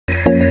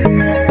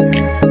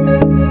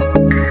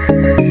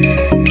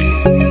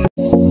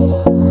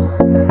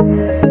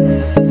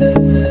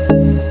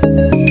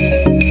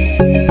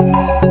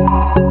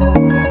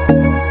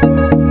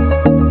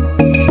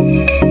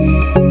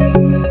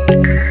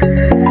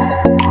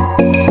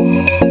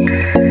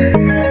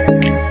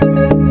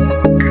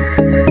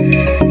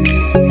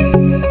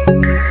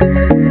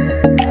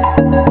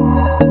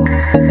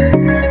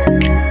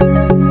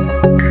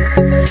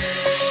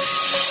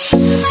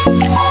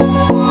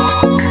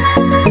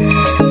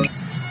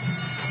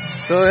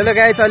Hello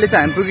guys, अहिले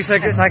चाहिँ हामी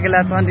पुगिसक्यो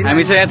साकेला चन्दी।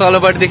 हामी चाहिँ यहाँ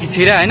तलबाटदेखि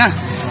छिरे होइन,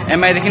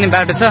 एमआईदेखि नै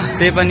बाटो छ,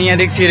 त्यही पनि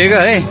यहाँदेखि छिरेको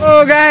है।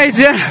 ओ गाइस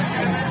यार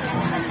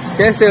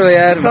कैसे हो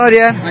यार, सरी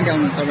यार।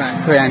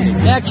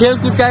 यहाँ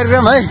खेलकुद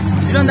कार्यक्रम है,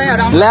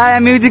 ल यहाँ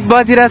म्युजिक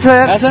बजिरहेछ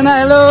यार। न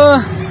हेलो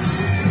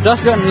जस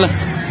गर्नु ल,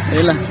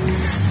 ल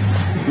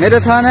मेरो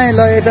छ न, ल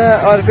यता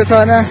अर्को छ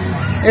न,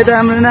 यता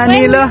हाम्रो नानी।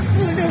 ल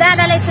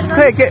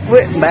खै के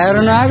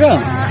भाइहरू नआएको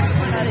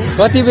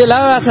कति बेला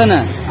आएको छ न।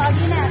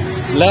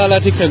 ल ल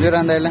ठिक छ,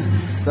 रन्दाइ ल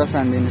जस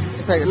हान्दिनु।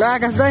 ल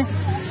आकाश दाइ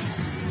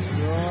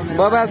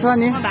बबाल छ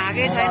नि।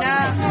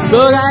 सो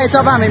गाइस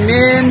अब हामी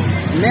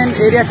मेन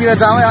एरियातिर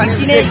जाउँ है, अनि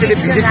एकचोटि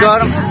भिजिट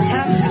गरौँ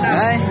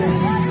है।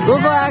 को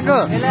आएको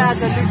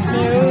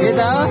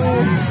यता हो,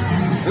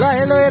 ल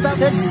हेलो यता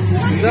जस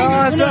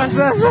जस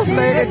जस ल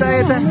यता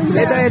यता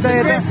यता यता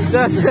यता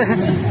जस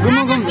घुम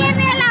घुम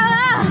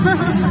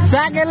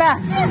साकेला।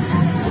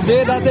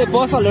 सेता चाहिँ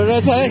पसलहरू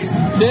रहेछ है,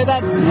 सेता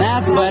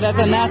नाच भइरहेछ,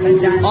 नाच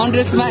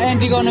अन्ड्रेसमा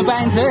एन्ट्री गर्नु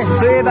पाइन्छ है।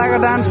 सेताको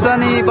डान्स छ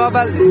नि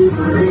बबाल।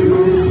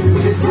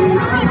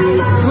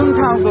 कुन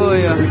ठाउँको हो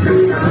यो?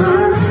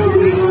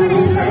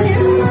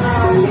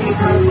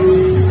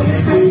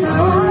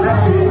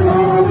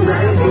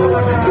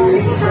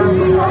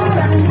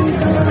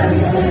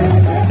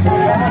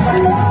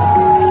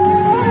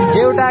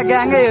 एउटा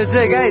ग्याङै हो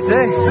चाहिँ गाइस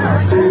है,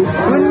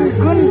 कुन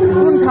कुन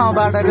कुन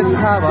ठाउँबाट रहेछ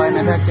थाहा भएन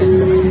ठ्याक्कै।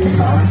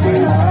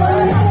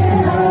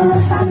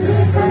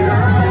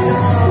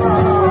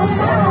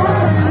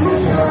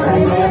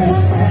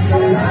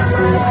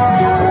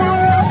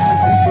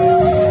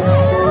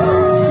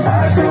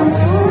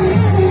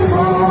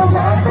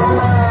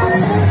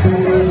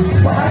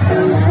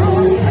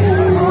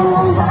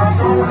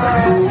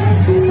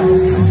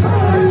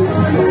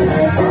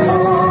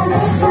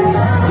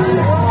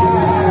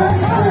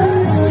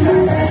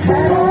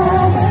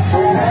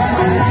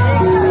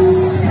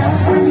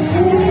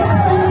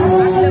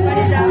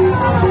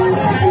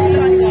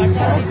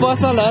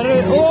 पसलहरू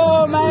ओ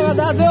माया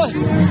दाजु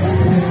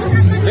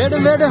भेटौँ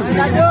भेटौँ।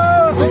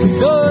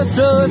 So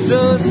so so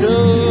so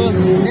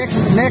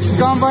next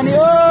company. ओ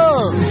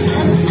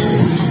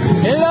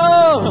हेलो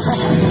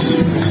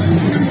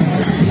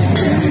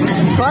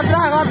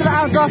खतरा खतरा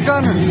जस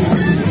गर्नु।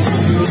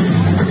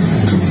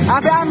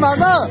 आफै आउनु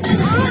भएको,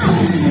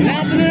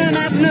 नाच्नु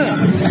नाच्नु।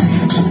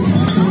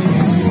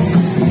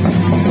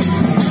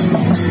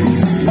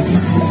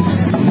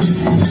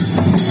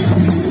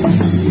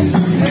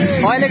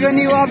 अहिलेको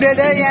न्यू अपडेट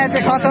है, यहाँ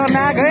चाहिँ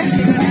खतरनाक है।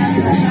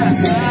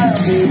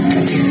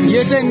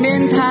 यो चाहिँ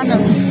मेन थान हो,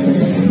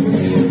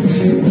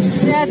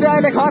 यहाँ चाहिँ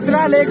अहिले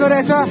खतरा ल्याएको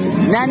रहेछ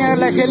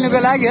नानीहरूलाई खेल्नुको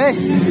लागि है।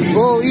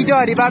 ओ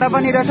इटोहरीबाट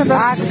पनि रहेछ त,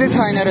 आएको चाहिँ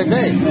छैन रहेछ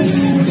है।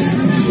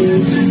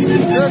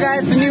 सो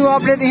गाइस न्यू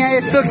अपडेट, यहाँ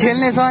यस्तो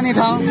खेल्ने छ नि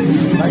ठाउँ,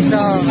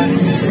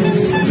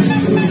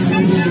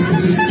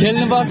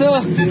 खेल्नु पर्थ्यो।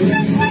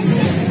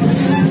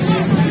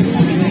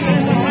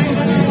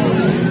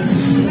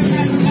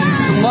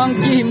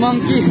 मंकी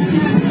मंकी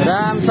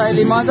राम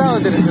साइली मजा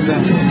हुँदो रहेछ त।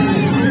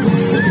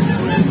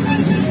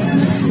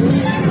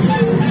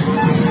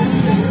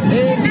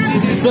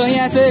 सो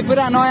यहाँ चाहिँ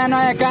पुरा नयाँ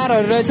नयाँ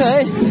कारहरू रहेछ है।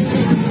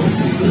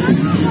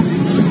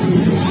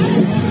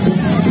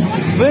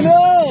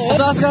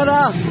 जस गर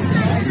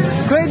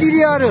खोइ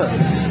दिदीहरू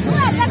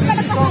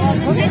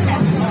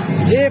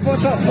ए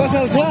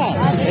पसल छ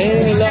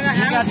ए ल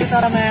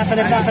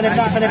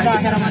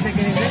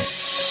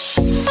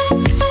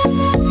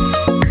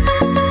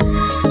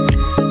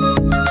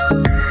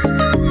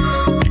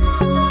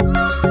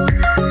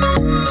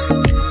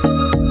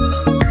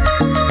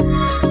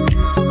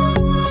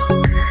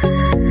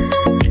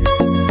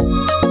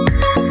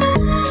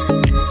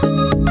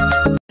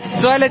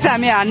सो अहिले चाहिँ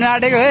हामी हान्नु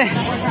आँटेको है,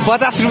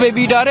 50 रुपियाँ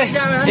बिट अरे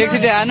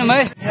एकचोटि हानौँ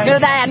है। मेरो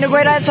दाइ हान्नु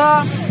गइरहेछ।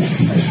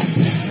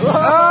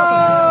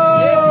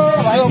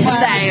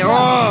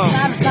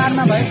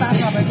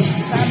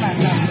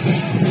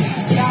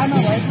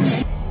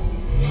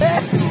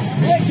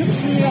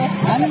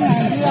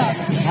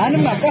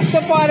 कस्तो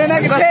परेन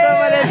कि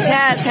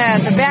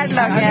ब्याड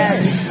लाग्यो।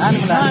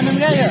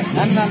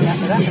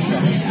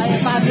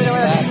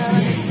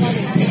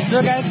 सो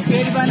गाइस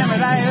फेरि पनि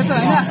भएर आएको छ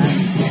होइन,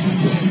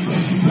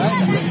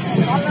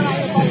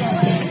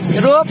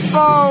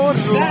 रोपको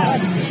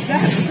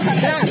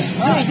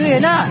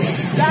होइन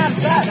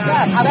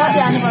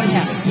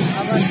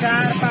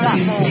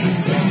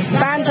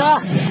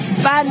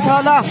 5 छ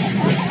ल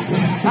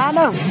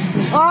हानु।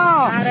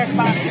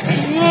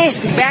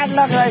 ब्याड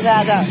लग रहेछ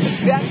आज।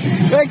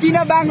 किन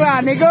बाङ्गो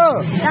हानेको?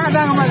 कहाँ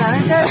बाङ्गोमा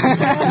हानेको?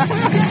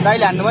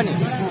 दाइले हान्नु भयो नि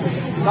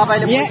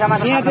तपाईले पैसामा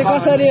यहाँ चाहिँ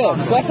कसरी हो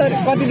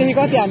कतिदेखि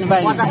कति हान्नु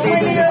पाइन्छ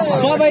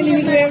सबैले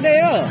मिलेर एउटै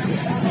हो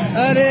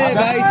अरे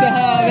भाइ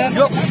साहब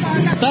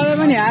तपाईँ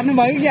पनि हार्नु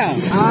भयो क्या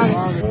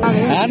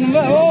हार्नु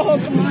भयो ओहो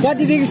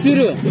कतिदेखि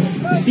सुरु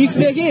 30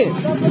 देखि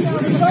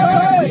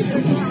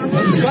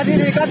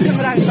कतिदेखि कतिसम्म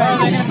राख्नु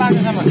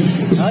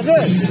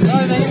हजुर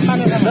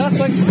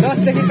 10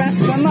 देखि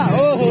 5 सम्म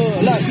ओहो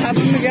ल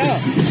थाप्नु क्या हो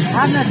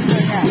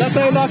ल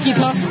तै लकी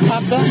छ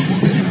थाप त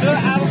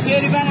अब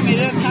फेरि पनि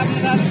मेरो थाप्नु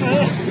जान्छ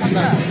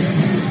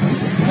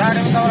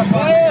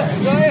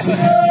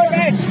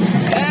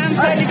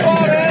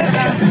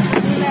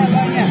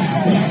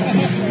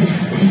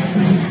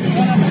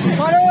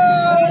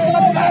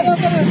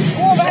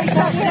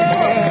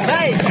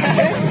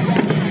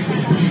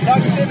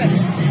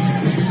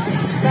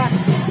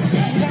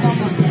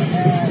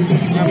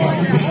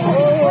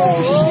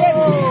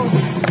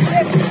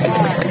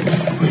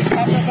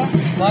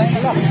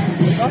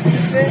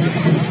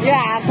यो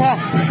हात छ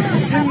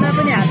सुनमा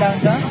पनि हात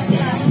हुन्छ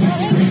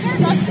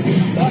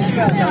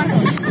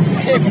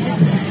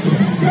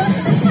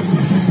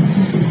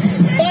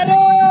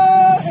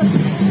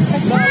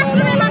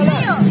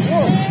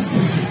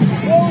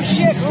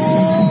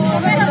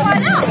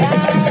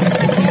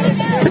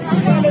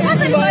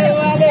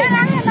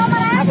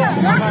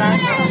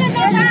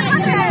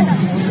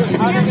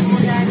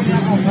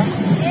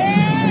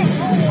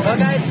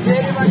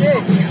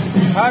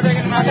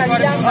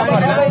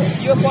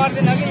यो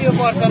पर्दैन कि यो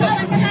पर्छ ल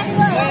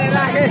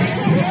राखे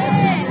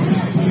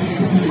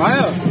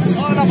भयो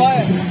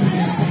भयो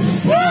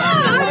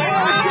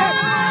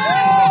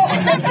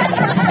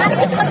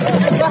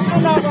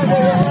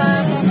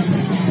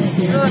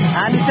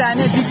हामी चाहिँ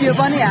हामी जित्यो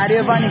पनि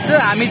हार्यो पनि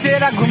हामी चाहिँ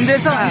एउटा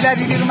घुम्दैछौँ हिला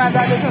दिदीकोमा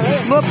जाँदैछौँ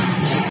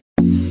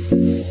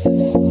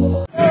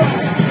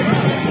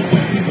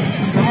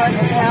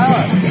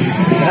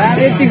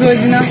यति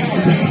खोजिन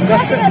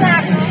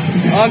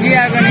अघि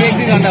आएको नि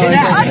 1-2 घन्टा भयो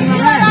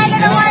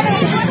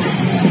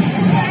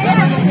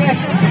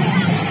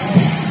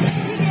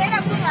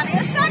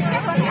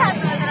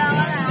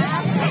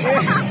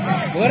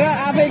हो र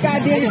आफै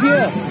काटिएको थियो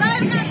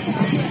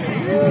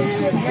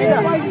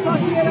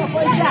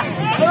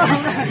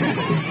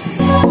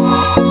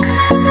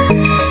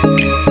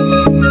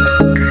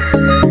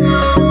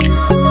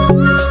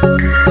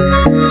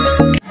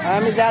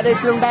हामी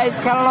जाँदैछौँ डाइस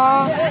खेल्न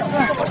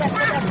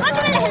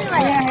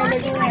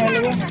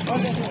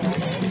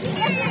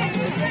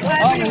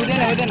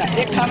हुँदैन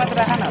एक ठाउँमा त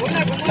राख न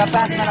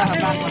 5मा राख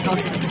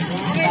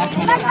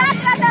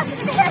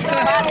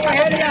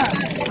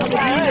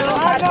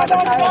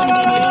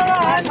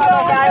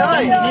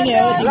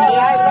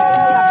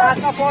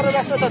 5मा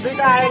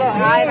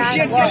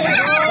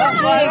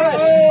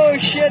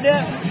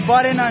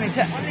परेन नि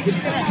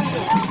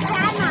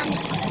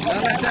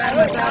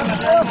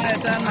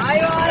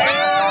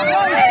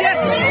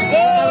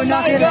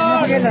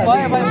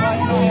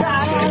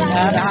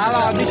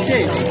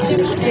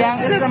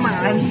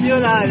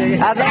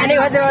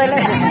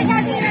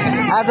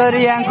आज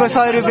रियाङको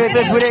 100 रुपियाँ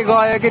चाहिँ पुरै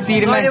गयो कि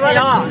तिरमा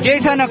केही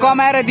छैन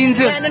कमाएर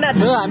दिन्छु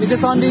हामी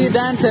चाहिँ चण्डी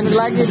डान्स हेर्नुको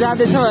लागि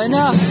जाँदैछौँ होइन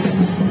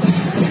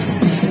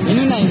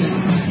हिँड्नु न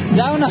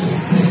जाऊ न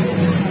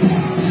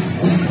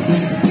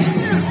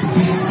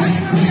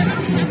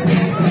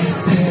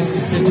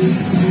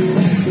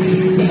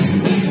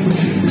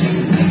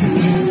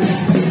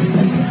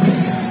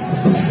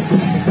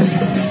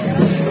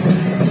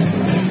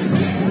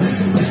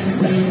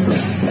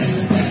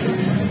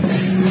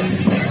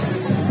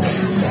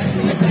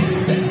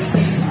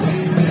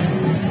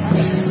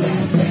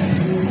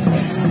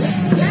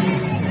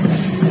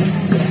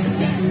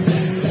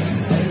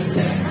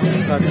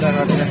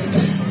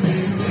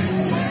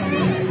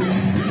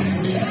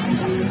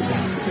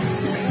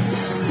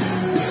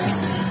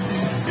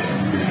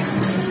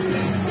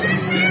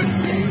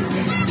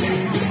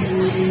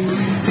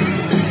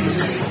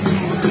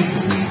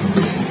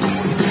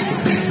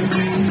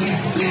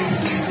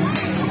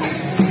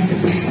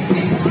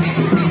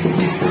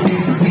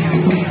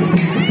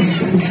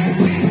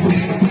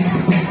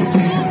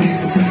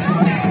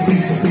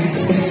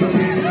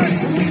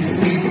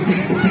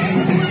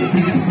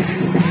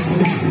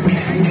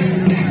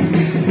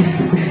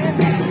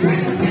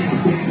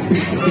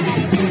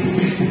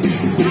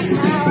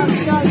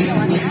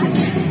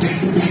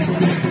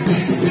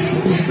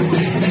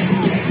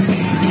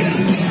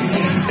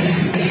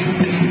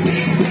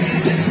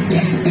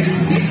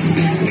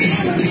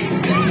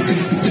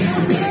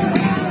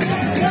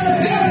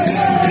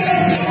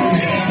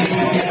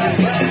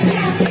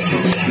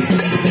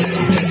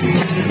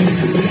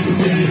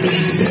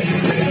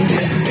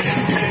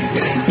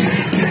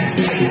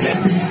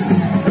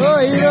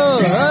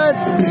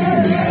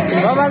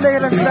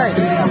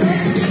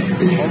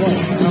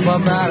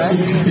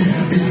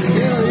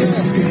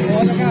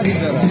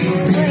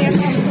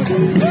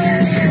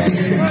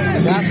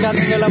घाँस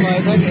काट्ने बेला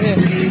भएछ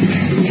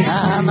कि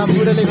आमा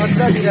बुढोले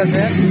खतरा दिइरहेछ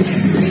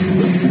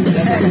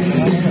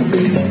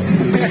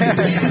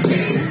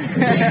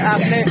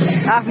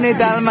आफ्नै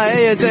दालमा है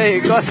यो चाहिँ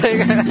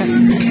कसैको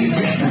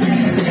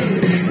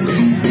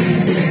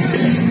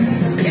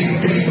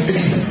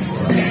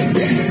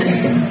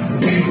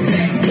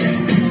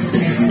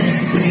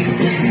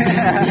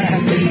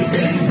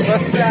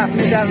कस्तो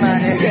आफ्नै दालमा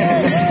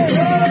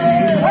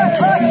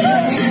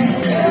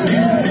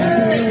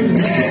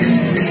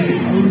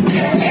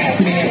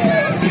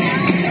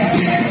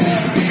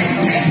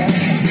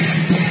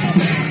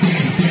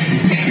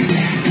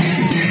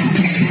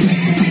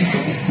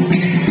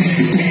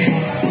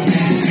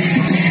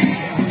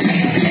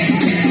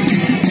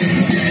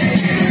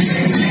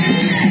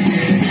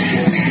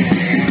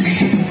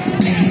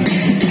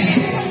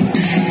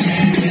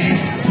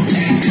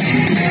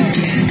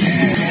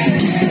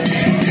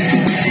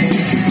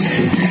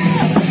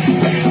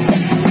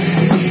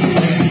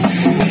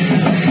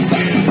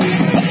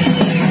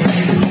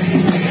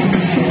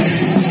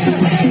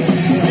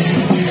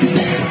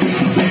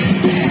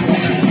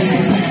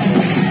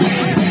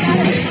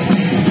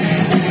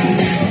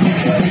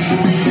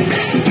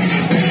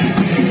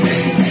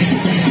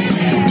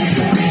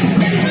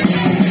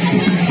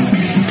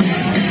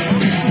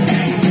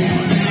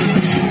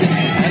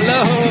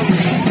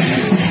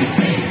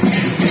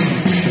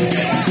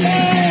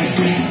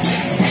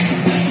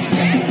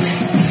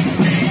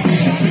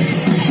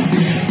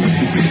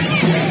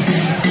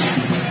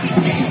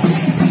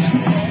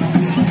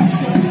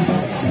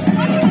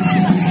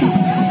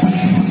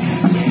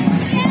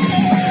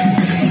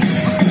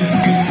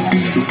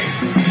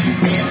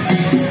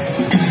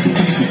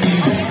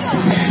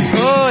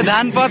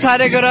धान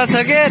पछारेको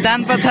रहेछ के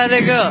धान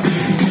पछारेको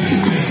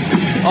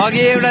अघि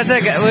एउटा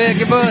चाहिँ उयो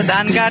के पो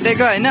धान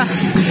काटेको होइन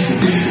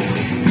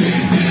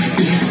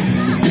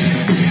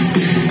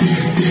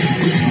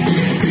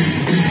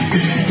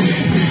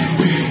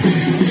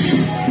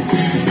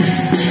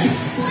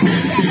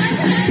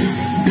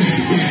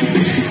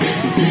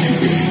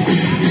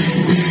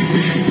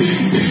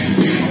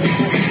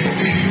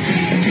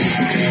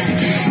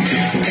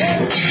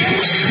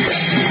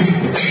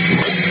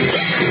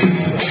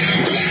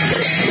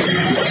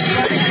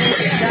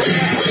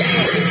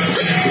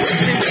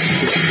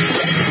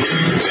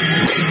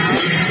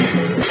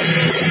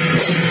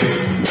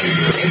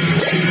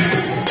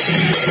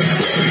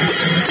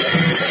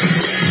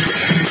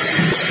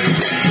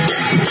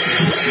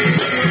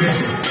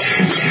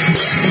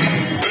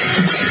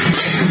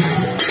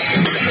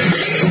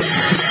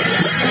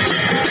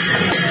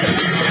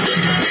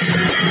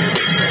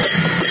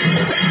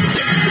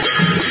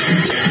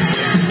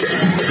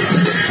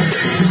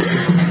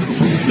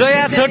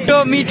सोया छोटो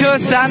मिठो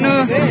सानो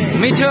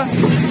मिठो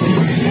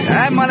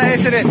मलाई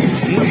यसरी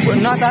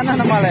नतान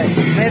न मलाई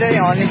मेरै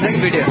हल्लिन्छ कि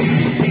भिडियो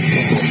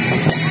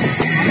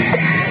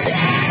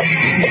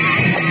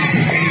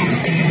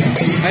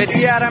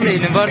यति आरामले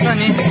हिँड्नुपर्छ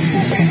नि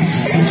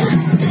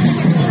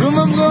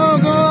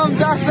घुमौँ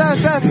जस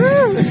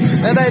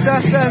यता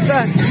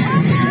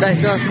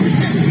जस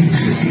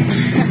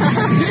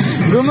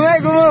घुमौँ है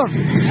घुमौँ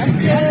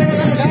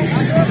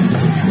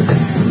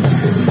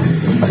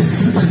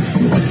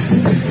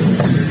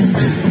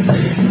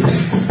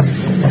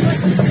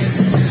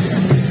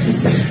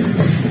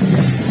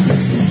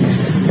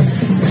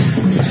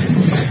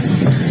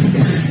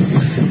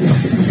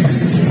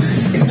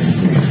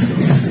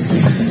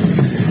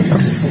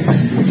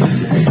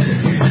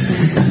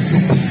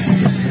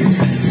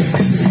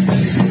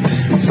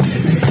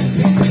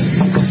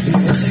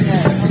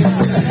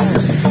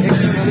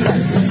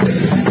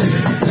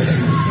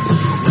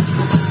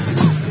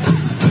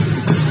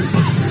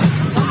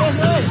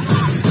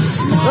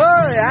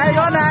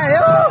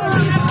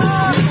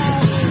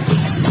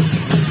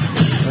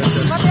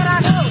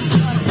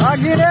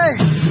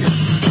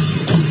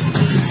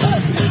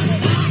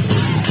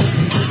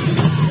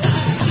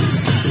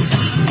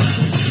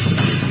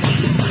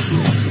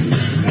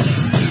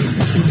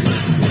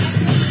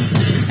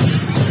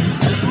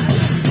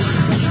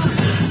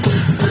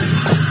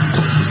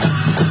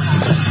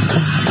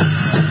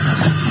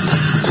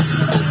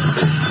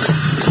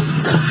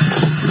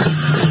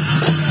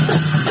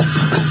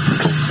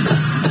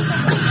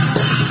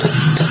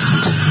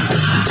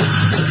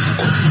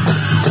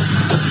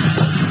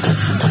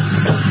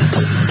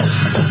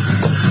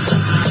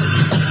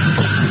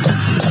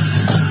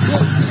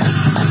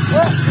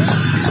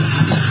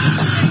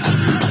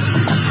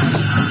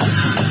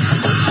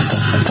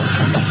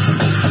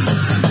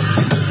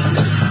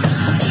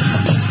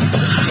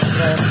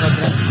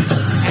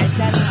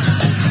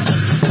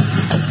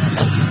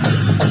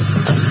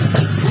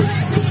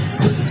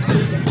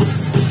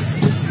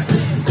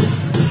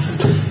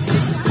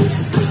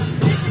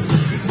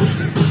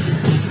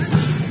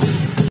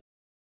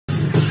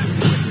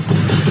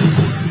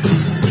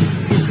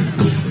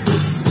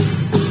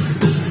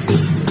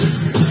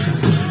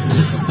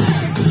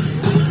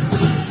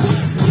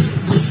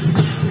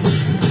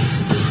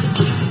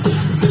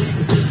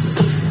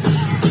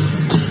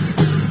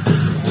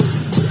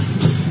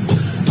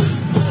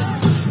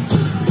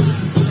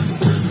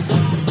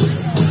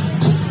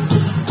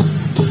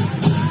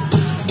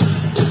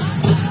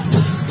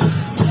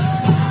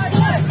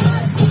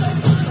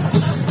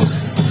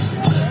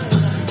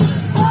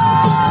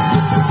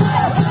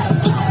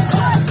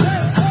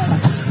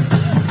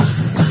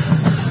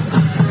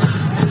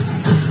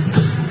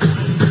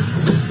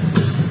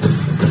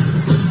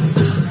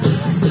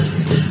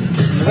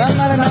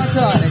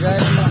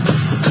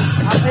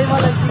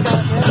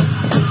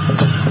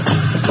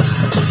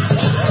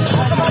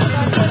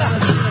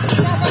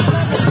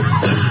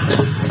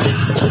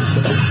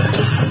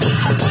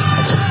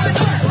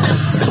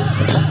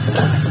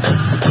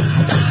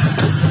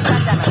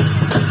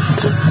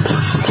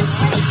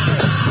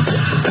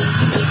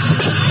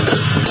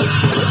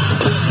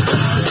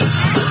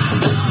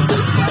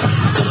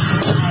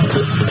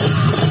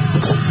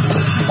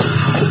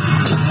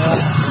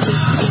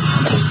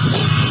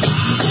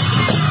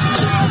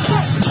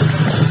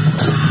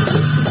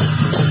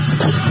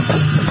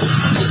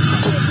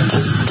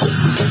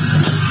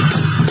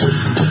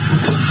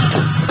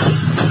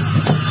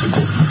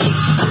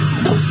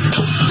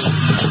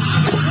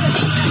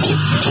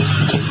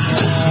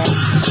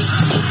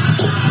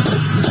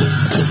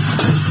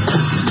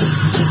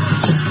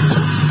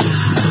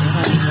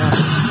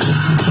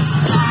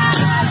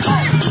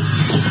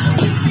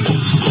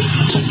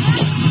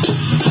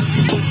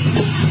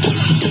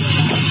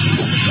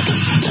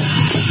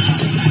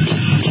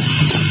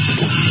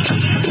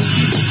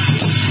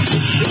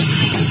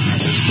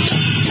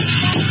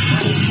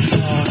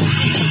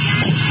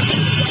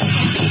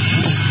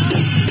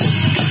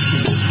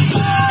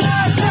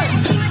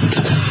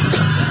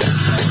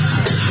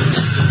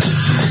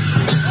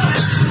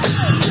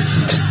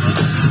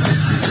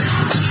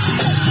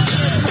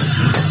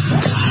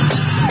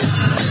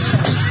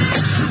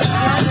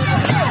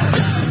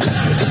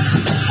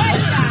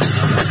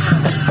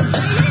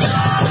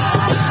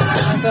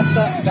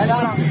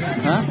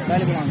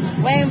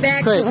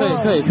खै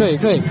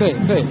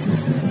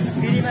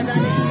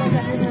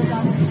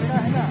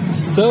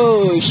सो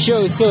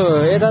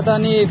यता त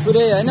अनि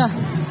पुरै होइन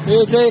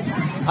यो चाहिँ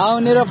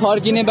आउने र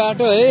फर्किने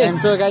बाटो है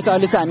सो गाइस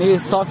अहिले चाहिँ हामी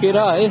सकेर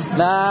है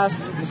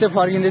लास्ट चाहिँ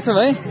फर्किँदैछौँ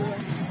है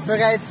सो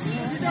गाइस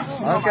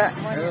हल्का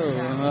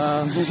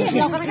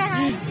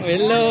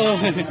हेलो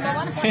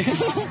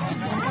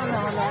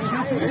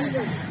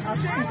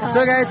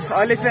सो गाइस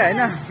अहिले चाहिँ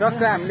होइन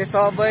टक्क हामीले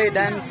सबै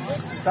डान्स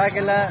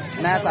साकेला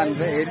नाच हामी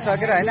चाहिँ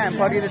हेरिसकेर होइन हामी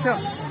फर्किँदैछौँ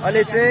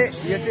अहिले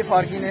चाहिँ यो चाहिँ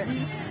फर्किने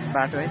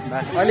बाटो है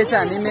अहिले चाहिँ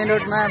हामी मेन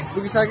रोडमा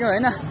पुगिसक्यौँ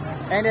होइन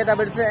एन्ड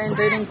यताबाट चाहिँ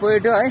एन्टरिङ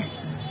पोइन्ट हो है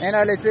एन्ड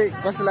अहिले चाहिँ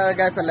कस्तो लाग्यो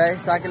गाइसहरूलाई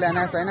साकेला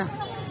नाच होइन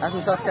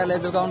आफ्नो संस्कारलाई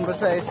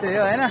जोगाउनुपर्छ यस्तै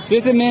हो होइन यो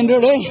चाहिँ मेन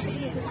रोड है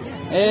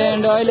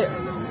एन्ड अहिले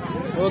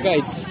हो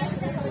गाइस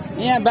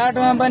यहाँ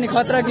बाटोमा पनि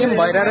खतरा गेम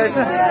भइरहेको रहेछ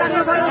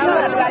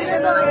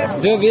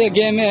जो बे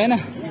गेमै होइन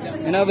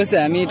अनि अब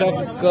चाहिँ हामी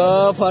टक्क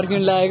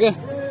फर्किनु लागेको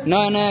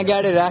नयाँ नयाँ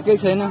गाडीहरू आएकै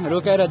छैन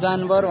रोकाएर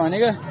जानु पर्यो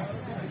भनेको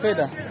खोइ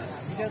त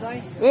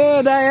ओ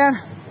दा यार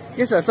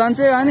के छ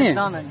सन्चै हो नि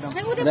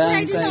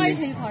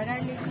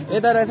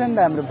यता रहेछ नि त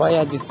हाम्रो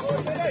भैयाजी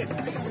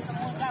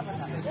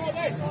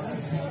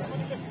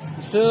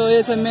सो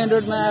यो चाहिँ मेन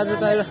रोडमा आज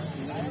त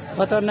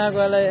खतरनाक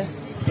वाला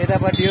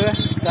यतापट्टि हो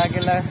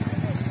साकेला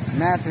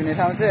नाच हुने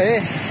ठाउँ चाहिँ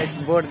है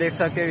बोर्ड देख्छ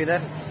सक्यो भित्र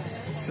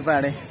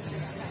सुपाडे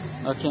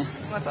ओके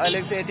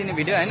अहिलेको चाहिँ यति नै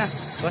भिडियो होइन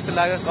कस्तो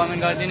लाग्यो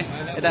कमेन्ट गरिदिने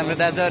यता हाम्रो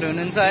दाजुहरू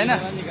हुनुहुन्छ होइन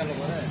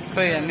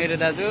खोइ मेरो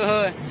दाजु हो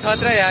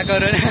खतरा यहाँको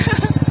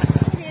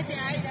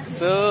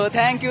so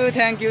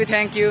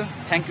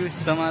thank you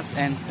so much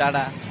and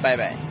tata bye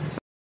by